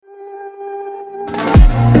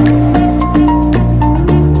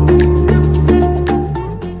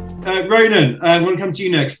Ronan, I want to come to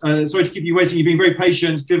you next. Sorry to keep you waiting. You've been very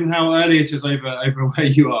patient, given how early it is over where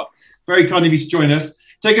you are. Very kind of you to join us.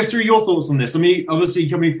 Take us through your thoughts on this. I mean, obviously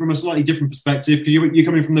coming from a slightly different perspective, because you're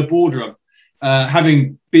coming from the boardroom.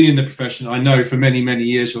 Having been in the profession, I know for many, many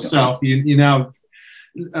years yourself, you now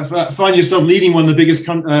find yourself leading one of the biggest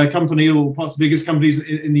company or parts of the biggest companies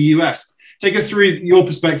in the US. Take us through your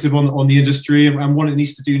perspective on the industry and what it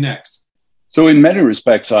needs to do next. So in many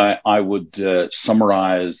respects, I would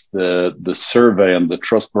summarize the survey and the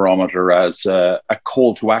trust barometer as a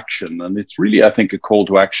call to action. And it's really, I think, a call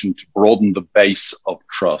to action to broaden the base of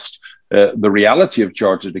trust. The reality of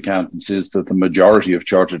chartered accountants is that the majority of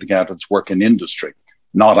chartered accountants work in industry,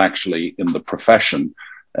 not actually in the profession.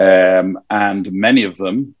 And many of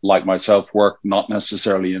them, like myself, work not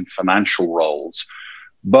necessarily in financial roles.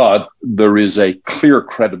 But there is a clear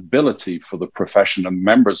credibility for the profession and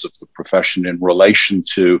members of the profession in relation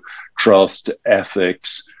to trust,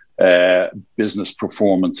 ethics, business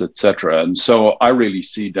performance, etc. And so I really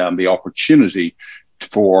see, Dan, the opportunity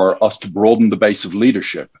for us to broaden the base of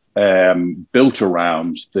leadership built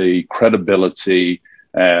around the credibility,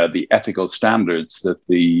 the ethical standards that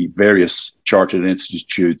the various chartered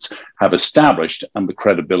institutes have established and the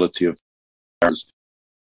credibility of theirs.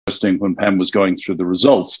 When Penn was going through the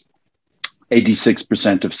results,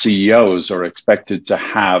 86% of CEOs are expected to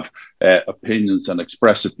have opinions and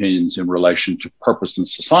express opinions in relation to purpose and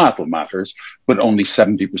societal matters, but only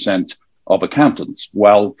 70% of accountants.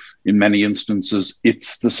 Well, in many instances,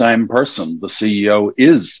 it's the same person. The CEO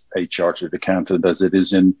is a chartered accountant, as it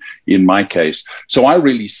is in my case. So I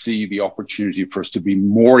really see the opportunity for us to be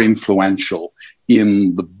more influential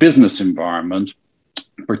in the business environment,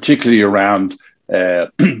 particularly around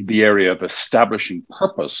the area of establishing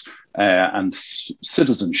purpose and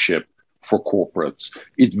citizenship for corporates.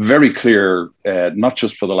 It's very clear, not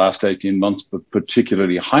just for the last 18 months, but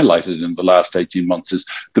particularly highlighted in the last 18 months, is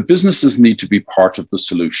the businesses need to be part of the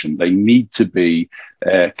solution. They need to be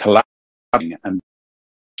collaborating and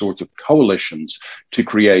sorts of coalitions to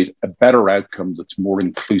create a better outcome that's more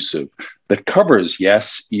inclusive, that covers,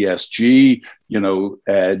 yes, ESG,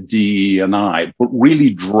 DE&I, but really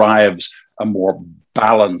drives a more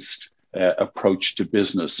balanced approach to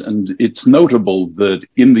business. And it's notable that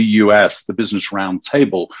in the US, the Business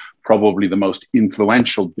Roundtable, probably the most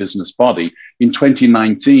influential business body, in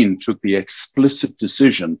 2019 took the explicit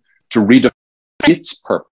decision to redefine its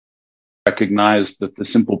purpose, recognize that the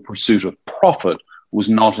simple pursuit of profit was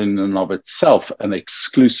not in and of itself an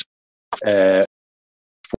exclusive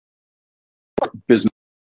business.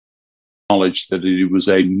 Knowledge that it was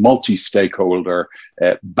a multi-stakeholder,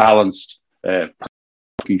 balanced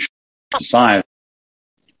society,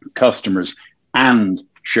 customers and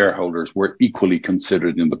shareholders were equally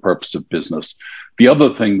considered in the purpose of business. The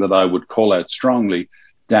other thing that I would call out strongly,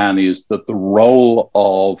 Dan, is that the role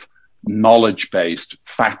of knowledge-based,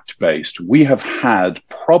 fact-based, we have had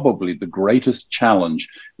probably the greatest challenge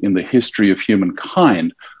in the history of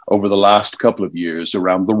humankind over the last couple of years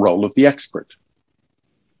around the role of the expert,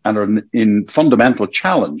 and are in fundamental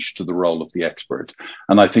challenge to the role of the expert.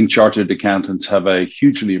 And I think chartered accountants have a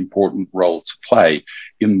hugely important role to play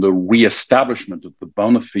in the reestablishment of the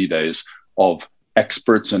bona fides of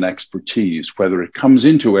experts and expertise, whether it comes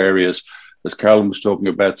into areas, as Carolyn was talking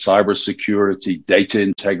about, cybersecurity, data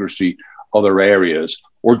integrity, other areas,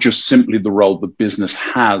 or just simply the role the business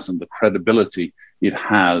has and the credibility it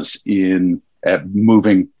has in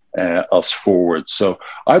moving us forward. So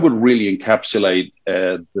I would really encapsulate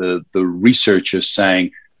the research as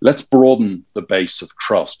saying, let's broaden the base of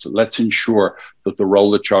trust. Let's ensure that the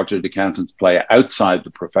role that chartered accountants play outside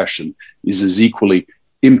the profession is as equally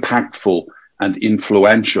impactful and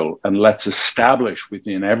influential. And let's establish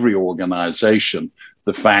within every organization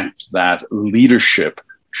the fact that leadership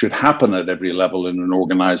should happen at every level in an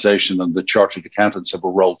organization, and the chartered accountants have a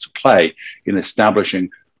role to play in establishing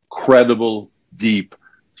credible, deep,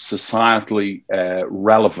 societally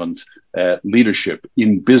relevant leadership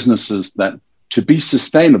in businesses that, to be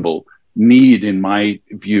sustainable, need, in my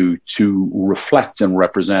view, to reflect and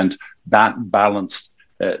represent that balanced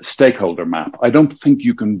stakeholder map. I don't think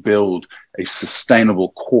you can build a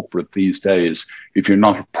sustainable corporate these days if you're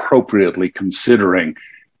not appropriately considering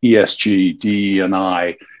ESG,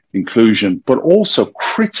 DE&I, inclusion, but also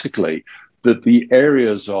critically that the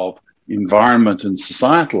areas of environment and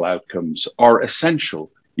societal outcomes are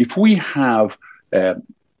essential. If we have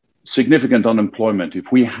significant unemployment,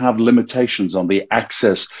 if we have limitations on the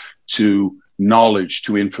access to knowledge,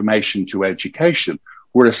 to information, to education,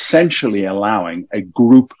 we're essentially allowing a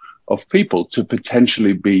group of people to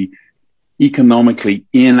potentially be economically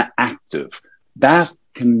inactive. That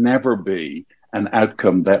can never be an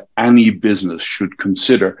outcome that any business should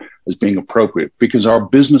consider as being appropriate, because our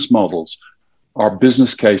business models, our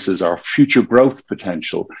business cases, our future growth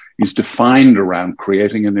potential is defined around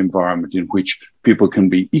creating an environment in which people can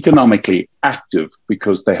be economically active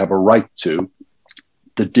because they have a right to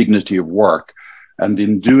the dignity of work. And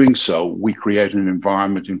in doing so, we create an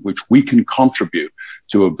environment in which we can contribute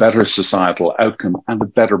to a better societal outcome and a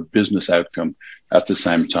better business outcome at the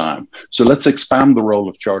same time. So let's expand the role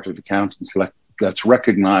of chartered accountants. Let's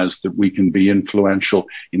recognize that we can be influential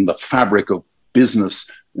in the fabric of business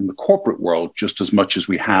in the corporate world just as much as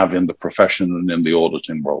we have in the profession and in the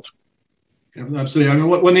auditing world. Absolutely. I mean,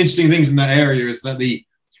 one of the interesting things in that area is that the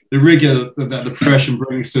rigor that the profession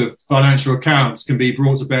brings to financial accounts can be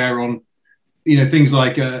brought to bear on, things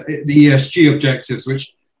like the ESG objectives,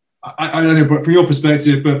 which I don't know, but from your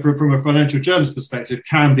perspective, but from a financial journalist perspective,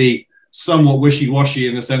 can be somewhat wishy-washy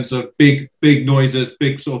in the sense of big noises,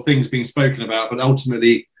 big sort of things being spoken about, but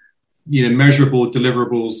ultimately, measurable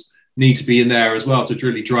deliverables need to be in there as well to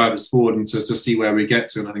really drive us forward and to see where we get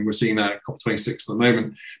to. And I think we're seeing that at COP26 at the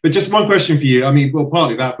moment. But just one question for you. I mean, well,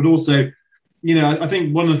 partly that, but also, I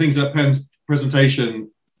think one of the things that Penn's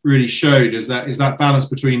presentation really showed is that balance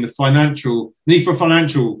between the need for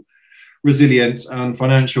financial resilience and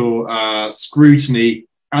financial scrutiny,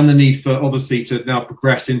 and the need for obviously to now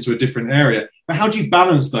progress into a different area. But how do you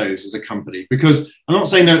balance those as a company? Because I'm not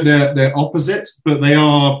saying that they're opposite, but they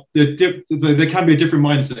can be a different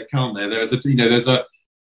mindset, can't there? There's a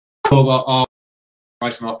our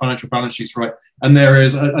financial balance sheets, right? And there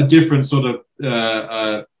is a different sort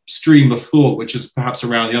of stream of thought, which is perhaps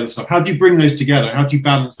around the other stuff. How do you bring those together? How do you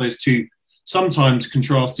balance those two sometimes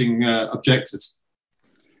contrasting objectives?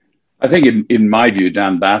 I think in my view,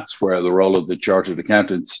 Dan, that's where the role of the chartered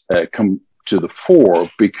accountants come to the fore,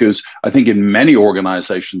 because I think in many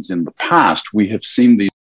organizations in the past, we have seen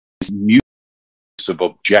these new of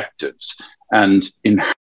objectives, and in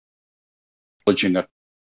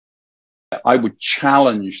I would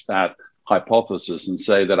challenge that hypothesis and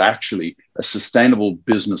say that actually a sustainable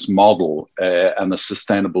business model and a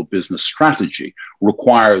sustainable business strategy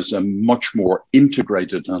requires a much more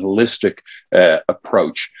integrated and holistic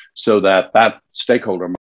approach, so that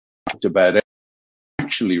stakeholder about it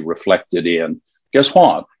actually reflected in, guess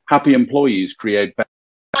what? Happy employees create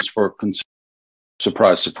benefits for consumers.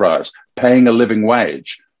 Surprise, surprise. Paying a living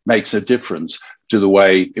wage makes a difference to the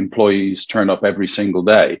way employees turn up every single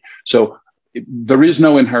day. So there is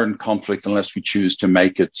no inherent conflict unless we choose to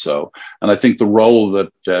make it so. And I think the role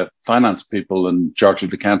that finance people and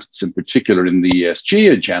chartered accountants in particular in the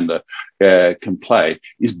ESG agenda can play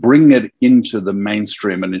is bring it into the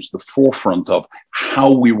mainstream and into the forefront of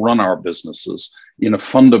how we run our businesses in a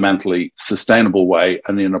fundamentally sustainable way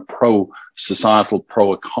and in a pro-societal,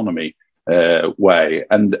 pro-economy way.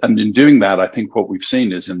 And in doing that, I think what we've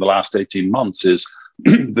seen is in the last 18 months is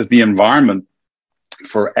that the environment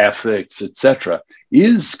for ethics, etc.,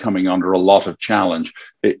 is coming under a lot of challenge,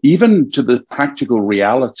 even to the practical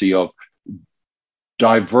reality of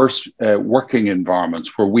diverse working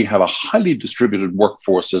environments where we have a highly distributed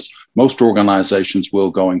workforce, as most organizations will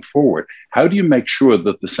going forward. How do you make sure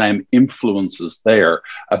that the same influences there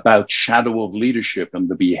about shadow of leadership and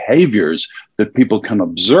the behaviors that people can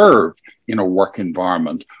observe in a work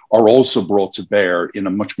environment are also brought to bear in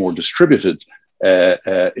a much more distributed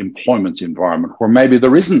employment environment, where maybe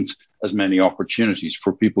there isn't as many opportunities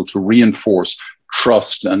for people to reinforce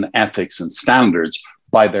trust and ethics and standards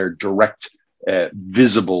by their direct,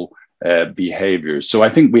 visible behaviors. So I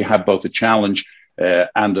think we have both a challenge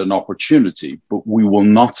and an opportunity, but we will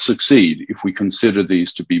not succeed if we consider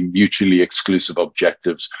these to be mutually exclusive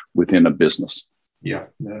objectives within a business. Yeah,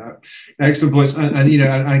 excellent points. And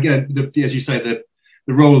and again, as you say,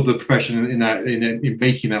 the role of the profession in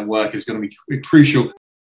making that work is going to be crucial.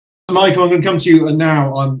 Michael, I'm going to come to you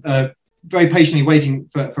now. I'm very patiently waiting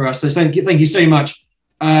for us. So thank you so much.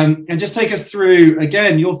 And just take us through,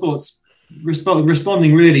 again, your thoughts,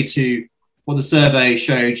 responding really to what the survey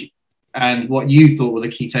showed and what you thought were the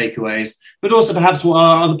key takeaways, but also perhaps what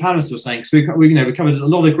our other panelists were saying. Because we covered a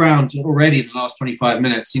lot of ground already in the last 25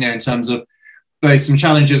 minutes, in terms of both some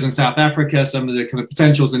challenges in South Africa, some of the kind of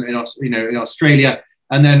potentials in Australia,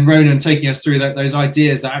 and then Ronan taking us through those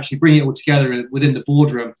ideas that actually bring it all together within the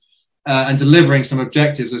boardroom and delivering some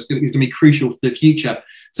objectives is going to be crucial for the future.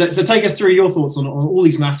 So take us through your thoughts on all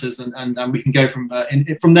these matters, and we can go from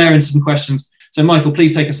there into some questions. So Michael,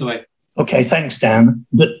 please take us away. Okay, thanks, Dan.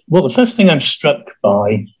 The first thing I'm struck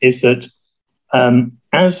by is that,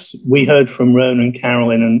 as we heard from Ronan,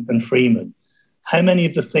 Carolyn and Freeman, how many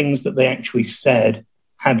of the things that they actually said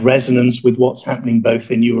had resonance with what's happening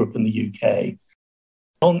both in Europe and the UK.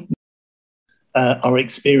 Are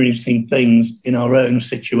experiencing things in our own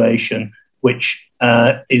situation which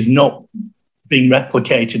is not being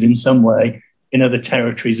replicated in some way in other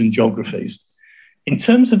territories and geographies. In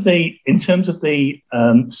terms of the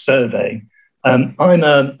survey, I'm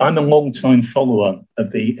a long-time follower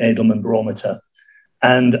of the Edelman Barometer,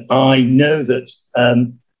 and I know that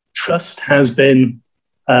trust has been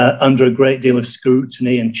under a great deal of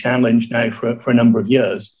scrutiny and challenge now for a number of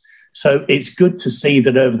years. So it's good to see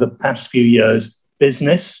that over the past few years,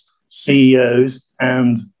 business, CEOs,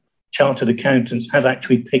 and chartered accountants have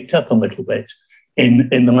actually picked up a little bit in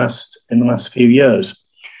the last few years.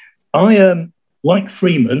 I like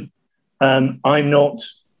Freeman. I'm not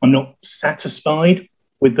satisfied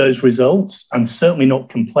with those results. I'm certainly not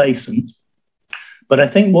complacent, but I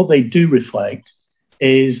think what they do reflect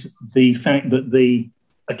is the fact that the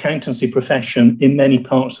accountancy profession in many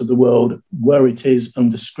parts of the world where it is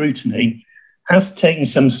under scrutiny has taken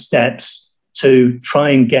some steps to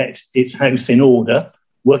try and get its house in order,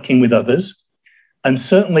 working with others. And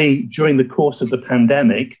certainly during the course of the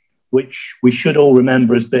pandemic, which we should all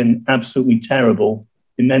remember has been absolutely terrible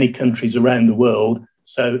in many countries around the world.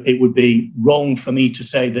 So it would be wrong for me to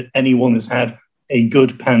say that anyone has had a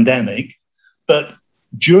good pandemic. But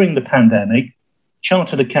during the pandemic,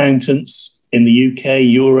 chartered accountants in the UK,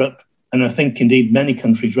 Europe, and I think indeed many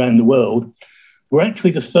countries around the world were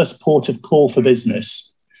actually the first port of call for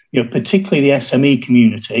business, particularly the SME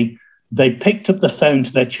community. They picked up the phone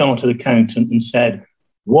to their chartered accountant and said,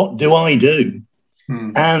 "What do I do?"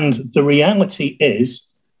 And the reality is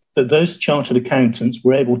that those chartered accountants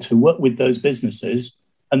were able to work with those businesses,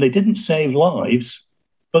 and they didn't save lives,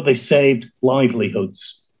 but they saved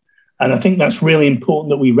livelihoods. And I think that's really important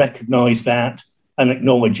that we recognise that and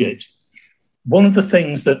acknowledge it. One of the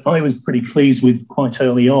things that I was pretty pleased with quite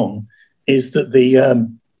early on is that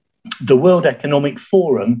the World Economic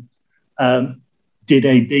Forum did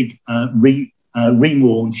a big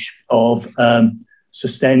relaunch of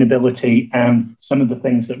sustainability and some of the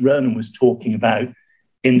things that Ronan was talking about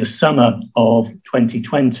in the summer of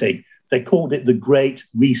 2020. They called it the Great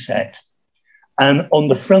Reset. And on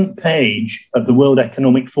the front page of the World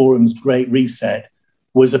Economic Forum's Great Reset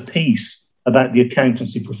was a piece about the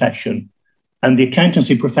accountancy profession. And the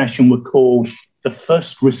accountancy profession were called the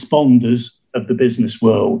first responders of the business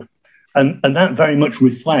world. And that very much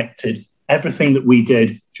reflected everything that we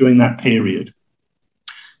did during that period.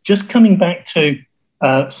 Just coming back to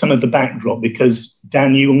some of the backdrop, because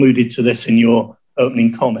Dan, you alluded to this in your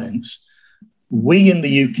opening comments. We in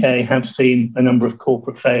the UK have seen a number of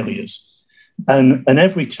corporate failures. And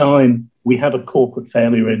every time we have a corporate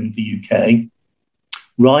failure in the UK,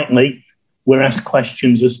 rightly, we're asked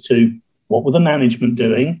questions as to what were the management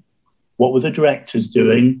doing, what were the directors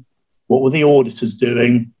doing, what were the auditors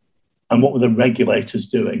doing, and what were the regulators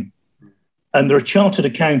doing. And there are chartered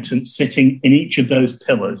accountants sitting in each of those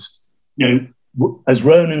pillars. As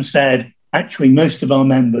Ronan said, actually most of our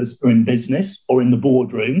members are in business or in the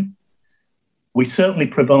boardroom. We certainly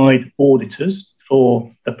provide auditors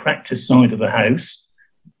for the practice side of the house,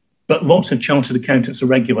 but lots of chartered accountants are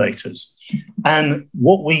regulators. And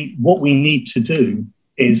what we need to do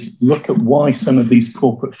is look at why some of these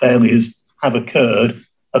corporate failures have occurred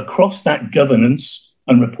across that governance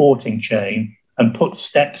and reporting chain and put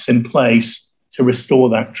steps in place to restore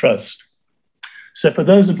that trust. So for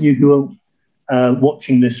those of you who are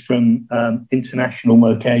watching this from international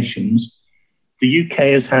locations, the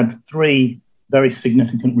UK has had 3 very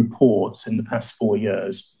significant reports in the past 4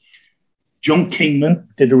 years. John Kingman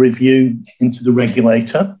did a review into the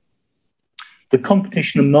regulator. The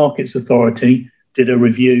Competition and Markets Authority did a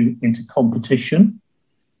review into competition.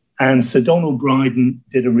 And Sir Donald Brydon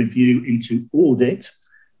did a review into audit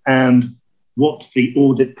and what the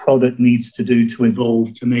audit product needs to do to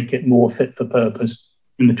evolve to make it more fit for purpose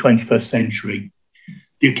in the 21st century.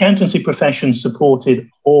 The accountancy profession supported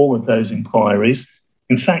all of those inquiries.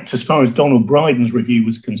 In fact, as far as Donald Brydon's review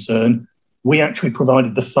was concerned, we actually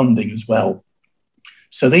provided the funding as well.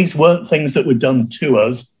 So these weren't things that were done to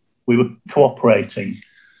us, we were cooperating.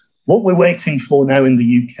 What we're waiting for now in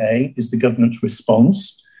the UK is the government's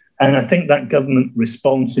response. And I think that government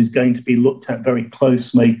response is going to be looked at very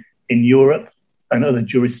closely in Europe and other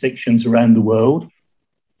jurisdictions around the world.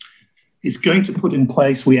 It's going to put in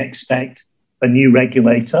place, we expect, a new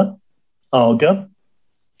regulator, ARGA.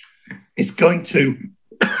 It's going to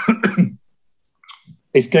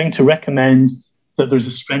recommend that there's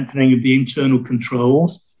a strengthening of the internal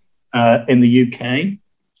controls in the UK.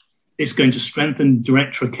 It's going to strengthen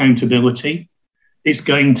director accountability. It's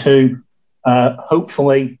going to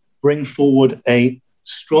hopefully bring forward a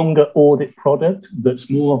stronger audit product that's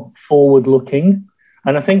more forward-looking.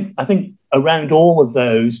 And I think around all of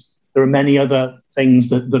those, there are many other things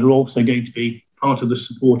that are also going to be part of the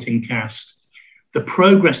supporting cast. The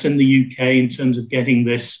progress in the UK in terms of getting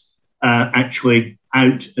this actually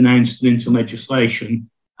out, announced and into legislation,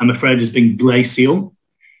 I'm afraid has been glacial.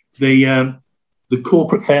 The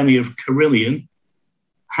corporate failure of Carillion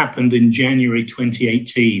happened in January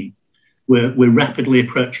 2018. We're rapidly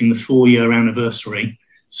approaching the 4-year anniversary.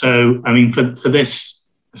 So, I mean, for this,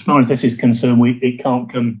 as far as this is concerned, it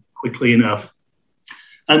can't come quickly enough.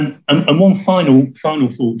 And one final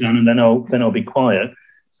thought, Dan, and then I'll be quiet.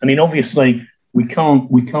 I mean, obviously, we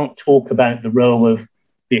can't talk about the role of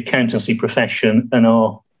the accountancy profession and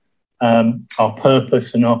our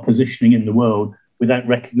purpose and our positioning in the world without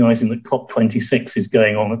recognising that COP26 is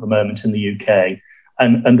going on at the moment in the UK.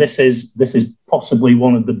 And this is possibly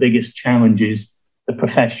one of the biggest challenges the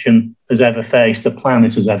profession has ever faced, the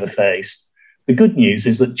planet has ever faced. The good news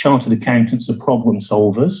is that chartered accountants are problem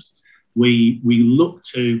solvers. We look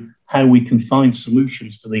to how we can find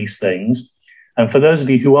solutions for these things. And for those of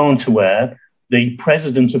you who aren't aware, the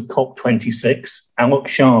president of COP26, Alok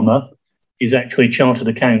Sharma, is actually a chartered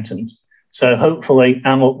accountant. So hopefully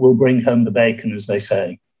Alok will bring home the bacon, as they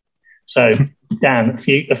say. So, Dan,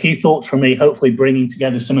 a few thoughts from me, hopefully bringing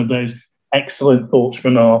together some of those excellent thoughts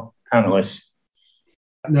from our panelists.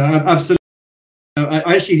 No, absolutely.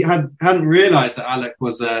 I actually hadn't realised that Alok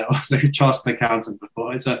was a chartered accountant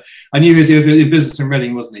before. I knew he was in business in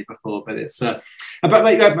Reading, wasn't he, before? But it's but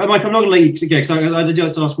Mike, I'm not going to let you go because I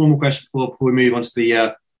just ask one more question before we move on to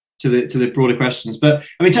the broader questions. But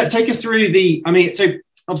I mean, take us through so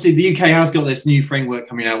obviously the UK has got this new framework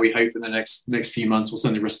coming out. We hope in the next few months we'll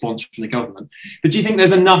send a response from the government. But do you think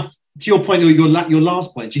there's enough? To your point, your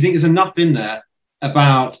last point, do you think there's enough in there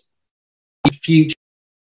about future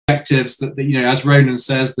objectives that as Ronan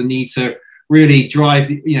says, the need to really drive,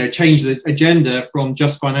 change the agenda from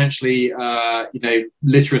just financially,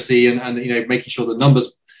 literacy and making sure the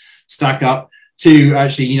numbers stack up to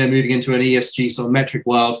actually, moving into an ESG sort of metric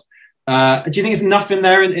world. Do you think there's enough in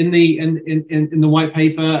there in the white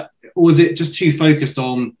paper, or is it just too focused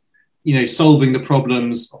on, solving the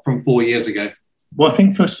problems from 4 years ago? Well, I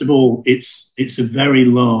think first of all, it's a very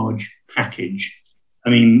large package. I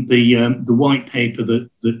mean, the white paper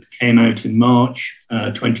that came out in March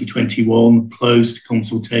 2021, closed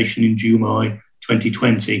consultation in July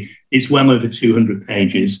 2020, it's well over 200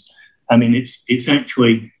 pages. I mean, it's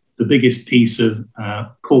actually the biggest piece of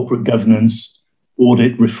corporate governance,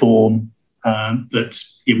 audit reform that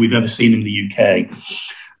we've ever seen in the UK.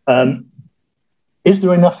 Is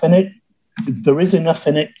there enough in it? There is enough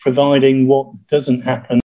in it, providing what doesn't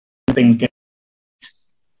happen, things get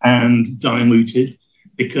and diluted.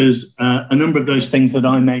 Because a number of those things that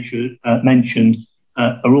I mentioned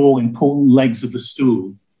are all important legs of the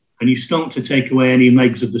stool. And you start to take away any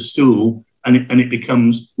legs of the stool and it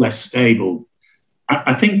becomes less stable.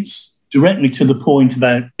 I think directly to the point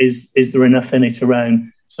about is there enough in it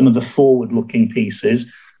around some of the forward-looking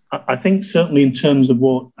pieces, I think certainly in terms of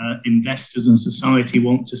what investors and society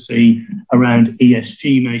want to see around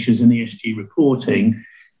ESG measures and ESG reporting,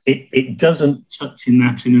 it doesn't touch in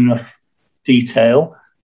that in enough detail.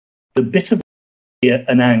 The bit of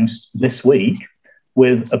announced this week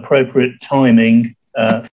with appropriate timing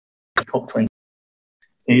for COP20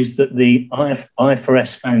 is that the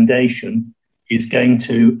IFRS Foundation is going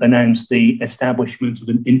to announce the establishment of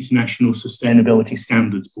an International Sustainability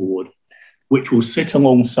Standards Board, which will sit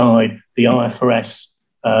alongside the IFRS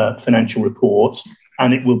financial reports,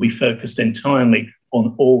 and it will be focused entirely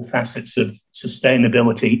on all facets of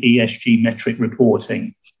sustainability ESG metric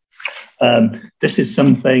reporting. This is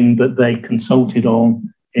something that they consulted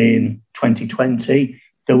on in 2020.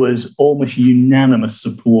 There was almost unanimous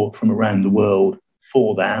support from around the world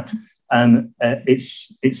for that. And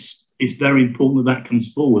it's very important that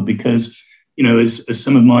comes forward because, as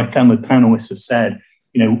some of my fellow panelists have said,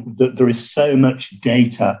 that there is so much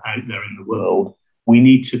data out there in the world. We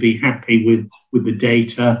need to be happy with the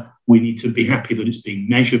data. We need to be happy that it's being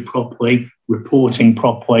measured properly, reporting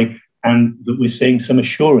properly, and that we're seeing some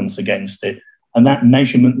assurance against it. And that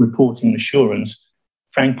measurement, reporting, assurance,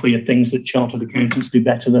 frankly, are things that chartered accountants do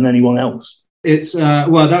better than anyone else. It's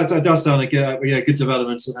that does sound like a good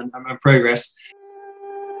development and progress.